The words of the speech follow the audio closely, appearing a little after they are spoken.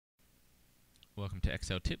Welcome to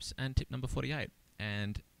Excel Tips and tip number 48.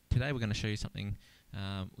 And today we're going to show you something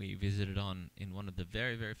we visited on in one of the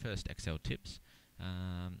very first Excel tips.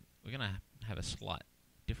 We're going to have a slight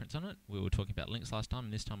difference on it. We were talking about links last time,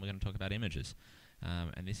 and this time we're going to talk about images.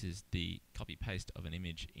 And this is the copy-paste of an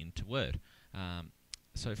image into Word.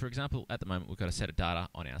 So for example, at the moment we've got a set of data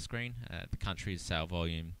on our screen, the countries, sale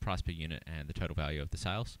volume, price per unit, and the total value of the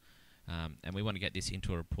sales. And we want to get this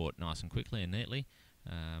into a report nice and quickly and neatly,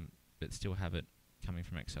 but still have it coming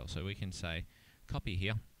from Excel. So we can say copy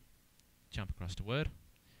here, jump across to Word,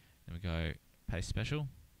 and we go paste special,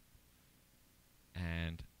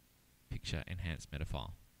 and picture enhanced meta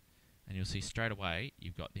file. And you'll see straight away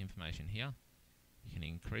you've got the information here. You can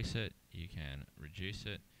increase it, you can reduce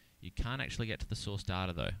it. You can't actually get to the source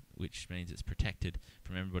data though, which means it's protected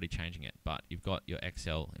from everybody changing it, but you've got your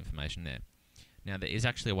Excel information there. Now there is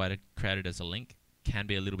actually a way to create it as a link. Can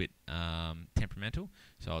be a little bit temperamental,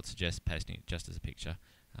 so I'd suggest pasting it just as a picture,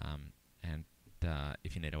 and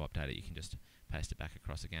if you need to update it, you can just paste it back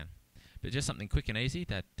across again. But just something quick and easy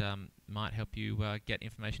that might help you get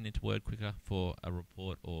information into Word quicker for a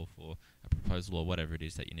report or for a proposal or whatever it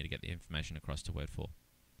is that you need to get the information across to Word for.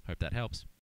 Hope that helps.